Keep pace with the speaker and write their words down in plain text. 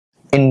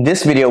In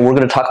this video, we're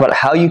going to talk about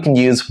how you can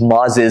use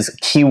Moz's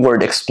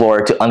Keyword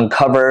Explorer to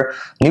uncover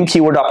new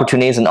keyword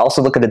opportunities and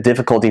also look at the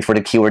difficulty for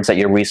the keywords that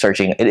you're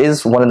researching. It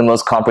is one of the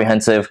most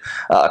comprehensive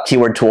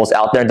keyword tools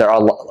out there. There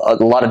are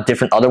a lot of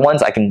different other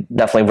ones. I can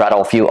definitely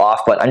rattle a few off,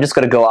 but I'm just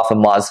going to go off of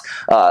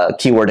Moz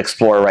Keyword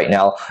Explorer right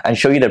now and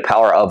show you the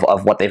power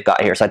of what they've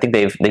got here. So I think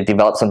they've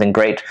developed something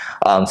great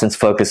since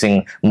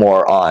focusing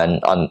more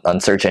on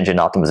search engine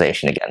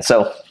optimization again.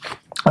 So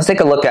let's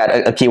take a look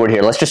at a keyword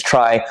here. Let's just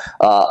try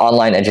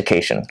online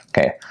education.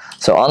 Okay,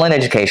 so online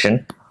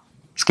education,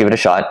 let's give it a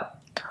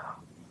shot.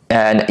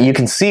 And you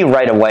can see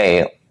right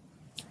away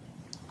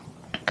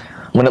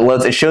when it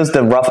loads, it shows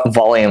the rough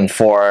volume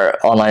for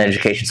online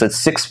education. So it's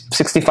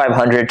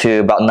 6,500 to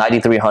about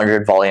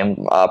 9,300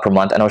 volume per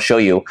month. And I'll show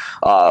you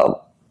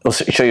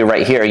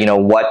right here, you know,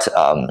 what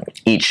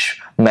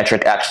each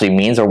metric actually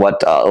means, or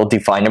what will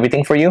define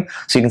everything for you.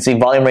 So you can see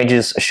volume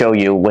ranges show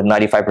you with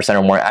 95%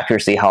 or more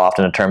accuracy how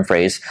often a term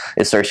phrase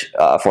is searched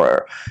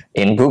for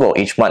in Google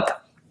each month.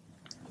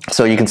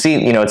 So you can see,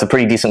 you know, it's a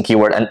pretty decent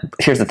keyword. And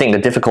here's the thing, the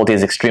difficulty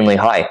is extremely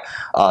high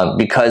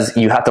because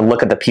you have to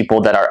look at the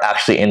people that are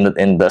actually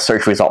in the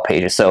search result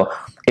pages. So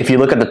if you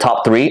look at the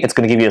top 3, it's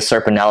going to give you a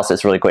SERP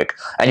analysis really quick.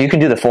 And you can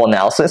do the full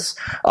analysis,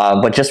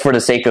 but just for the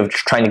sake of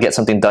trying to get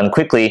something done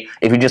quickly,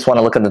 if you just want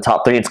to look at the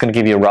top 3, it's going to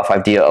give you a rough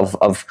idea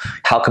of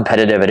how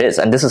competitive it is.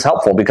 And this is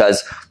helpful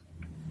because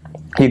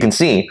you can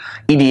see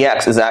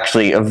EDX is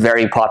actually a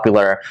very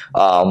popular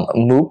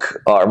MOOC,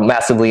 or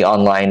massively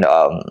online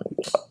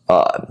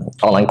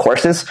online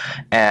courses,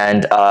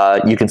 and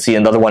you can see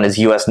another one is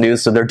US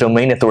News. So their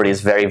domain authority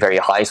is very, very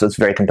high, so it's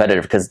very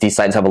competitive because these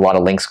sites have a lot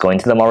of links going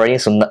to them already.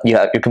 So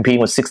you're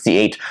competing with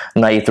 68,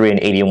 93, and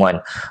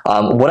 81.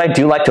 What I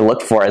do like to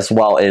look for as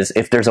well is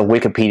if there's a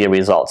Wikipedia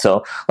result.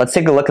 So let's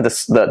take a look at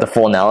the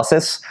full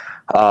analysis,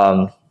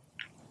 and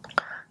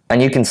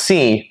you can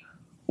see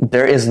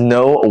there is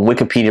no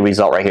Wikipedia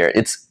result right here.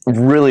 It's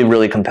really,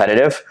 really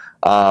competitive.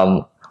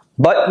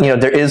 But, you know,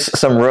 there is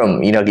some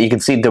room. You know, you can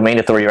see domain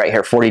authority right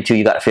here, 42,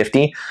 you got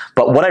 50.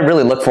 But what I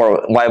really look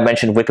for, why I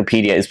mentioned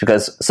Wikipedia, is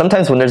because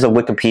sometimes when there's a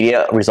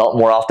Wikipedia result,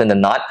 more often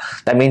than not,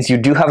 that means you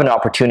do have an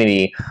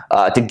opportunity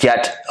to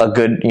get a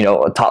good, you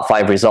know, a top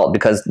 5 result,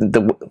 because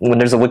when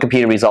there's a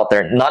Wikipedia result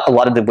there, not a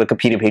lot of the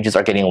Wikipedia pages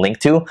are getting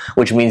linked to,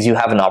 which means you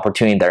have an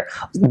opportunity there.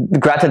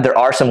 Granted, there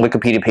are some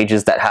Wikipedia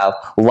pages that have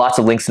lots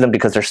of links to them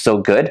because they're so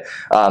good,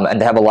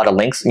 and they have a lot of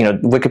links. You know,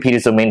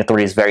 Wikipedia's domain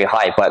authority is very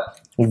high, but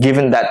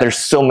given that there's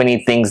so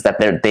many things that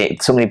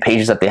so many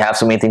pages that they have,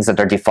 so many things that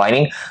they're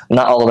defining,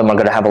 not all of them are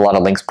going to have a lot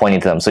of links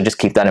pointing to them. So just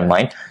keep that in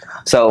mind.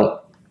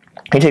 So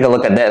if you take a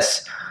look at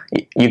this,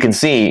 you can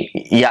see,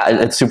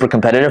 yeah, it's super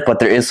competitive, but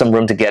there is some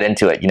room to get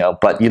into it, you know.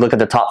 But you look at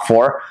the top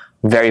 4,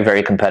 very,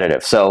 very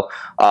competitive. So,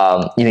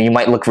 you know, you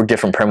might look for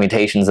different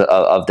permutations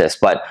of this,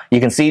 but you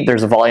can see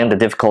there's a volume, the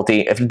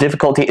difficulty. If the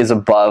difficulty is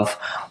above,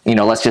 you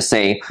know, let's just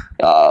say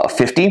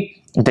 50,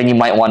 then you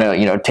might want to,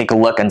 you know, take a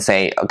look and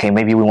say, okay,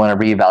 maybe we want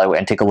to reevaluate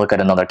and take a look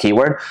at another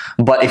keyword.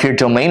 But if your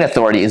domain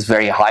authority is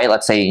very high,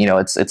 let's say, you know,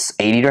 it's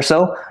 80 or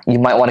so, you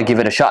might want to give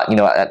it a shot, you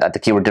know, at the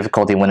keyword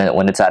difficulty when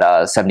it's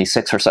at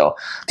 76 or so.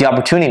 The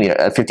opportunity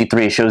at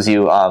 53 shows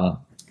you,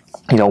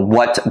 you know,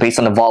 what, based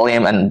on the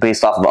volume and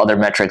based off of other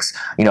metrics,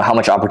 you know, how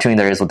much opportunity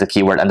there is with the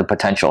keyword and the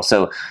potential.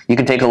 So you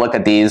can take a look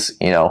at these,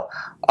 you know,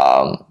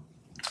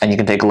 and you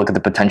can take a look at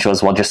the potential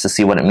as well, just to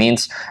see what it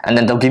means. And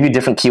then they'll give you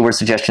different keyword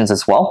suggestions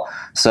as well.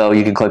 So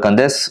you can click on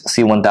this,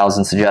 see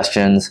 1,000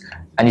 suggestions,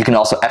 and you can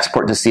also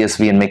export to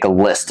CSV and make a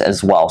list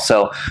as well.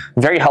 So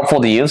very helpful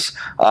to use.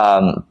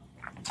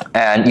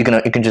 And you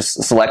can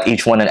just select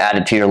each one and add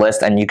it to your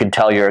list, and you can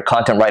tell your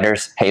content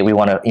writers, hey, we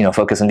want to, you know,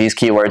 focus on these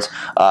keywords.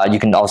 You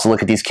can also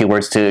look at these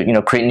keywords to, you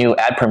know, create new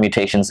ad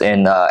permutations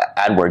in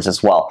AdWords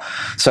as well.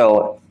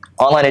 So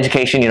online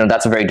education, you know,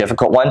 that's a very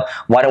difficult one.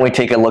 Why don't we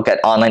take a look at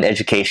online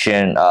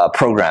education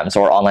programs,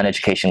 or online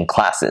education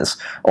classes,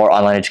 or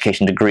online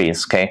education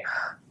degrees, okay?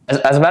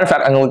 As a matter of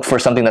fact, I'm going to look for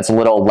something that's a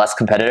little less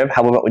competitive.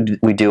 How about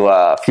we do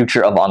a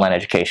future of online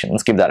education?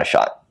 Let's give that a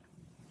shot.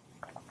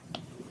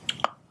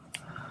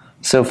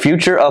 So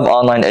future of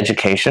online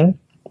education,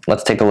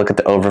 let's take a look at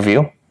the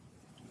overview.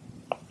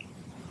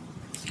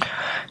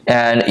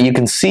 And you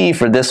can see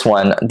for this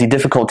one, the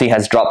difficulty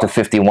has dropped to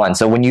 51.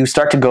 So when you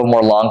start to go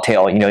more long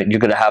tail, you know, you're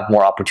going to have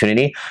more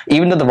opportunity.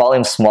 Even though the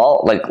volume's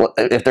small, like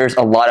if there's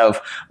a lot of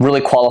really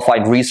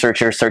qualified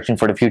researchers searching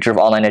for the future of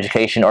online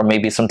education, or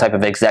maybe some type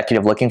of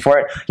executive looking for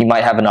it, you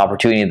might have an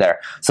opportunity there.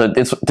 So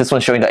this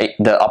one's showing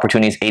the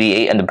opportunity is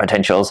 88 and the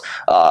potential is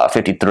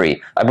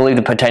 53. I believe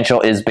the potential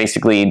is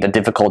basically the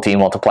difficulty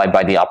multiplied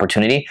by the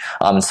opportunity,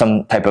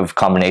 some type of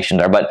combination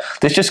there. But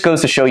this just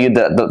goes to show you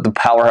the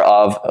power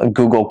of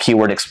Google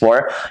Keyword Explorer.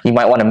 You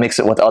might want to mix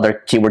it with other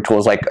keyword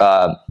tools like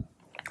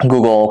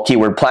Google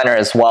Keyword Planner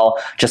as well,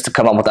 just to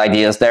come up with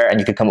ideas there, and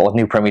you can come up with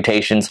new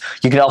permutations.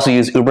 You can also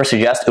use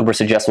Ubersuggest.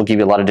 Ubersuggest will give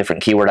you a lot of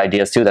different keyword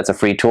ideas too. That's a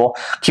free tool.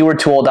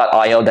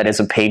 Keywordtool.io, that is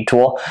a paid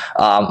tool.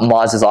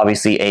 Moz is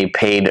obviously a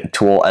paid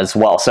tool as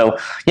well. So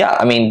yeah,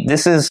 I mean,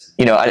 this is,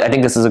 you know, I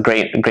think this is a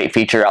great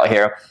feature out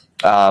here.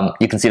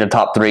 you can see the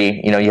top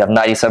three. You have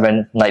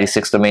 97,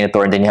 96 domain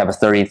authority, and then you have a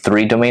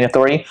 33 domain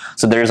authority.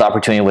 So there's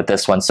opportunity with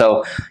this one.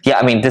 So yeah,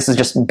 I mean, this is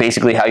just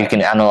basically how you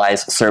can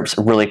analyze SERPs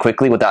really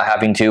quickly without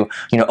having to,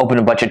 open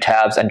a bunch of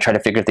tabs and try to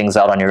figure things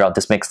out on your own.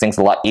 This makes things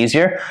a lot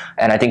easier.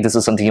 And I think this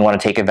is something you want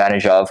to take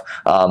advantage of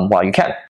while you can.